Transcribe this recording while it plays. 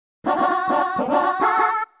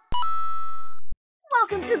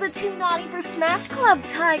Welcome to the Too Naughty for Smash Club,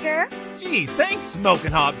 Tiger. Gee, thanks,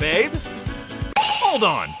 Smokin' Hot Babe. Hold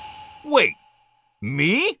on. Wait.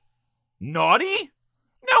 Me? Naughty?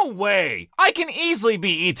 No way! I can easily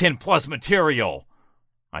be E10 plus material.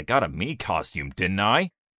 I got a me costume, didn't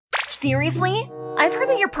I? Seriously? I've heard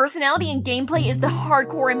that your personality and gameplay is the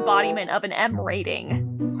hardcore embodiment of an M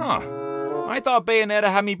rating. Huh. I thought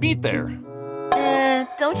Bayonetta had me beat there.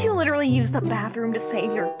 Don't you literally use the bathroom to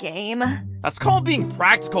save your game? That's called being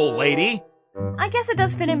practical, lady. I guess it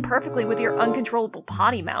does fit in perfectly with your uncontrollable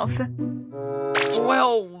potty mouth.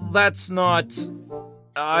 Well, that's not...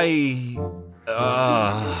 Hey,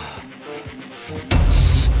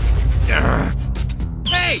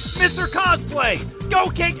 Mr. Cosplay! Go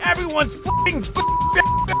kick everyone's f***ing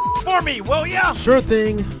for me, will ya? Sure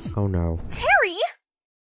thing. Oh no. Terry!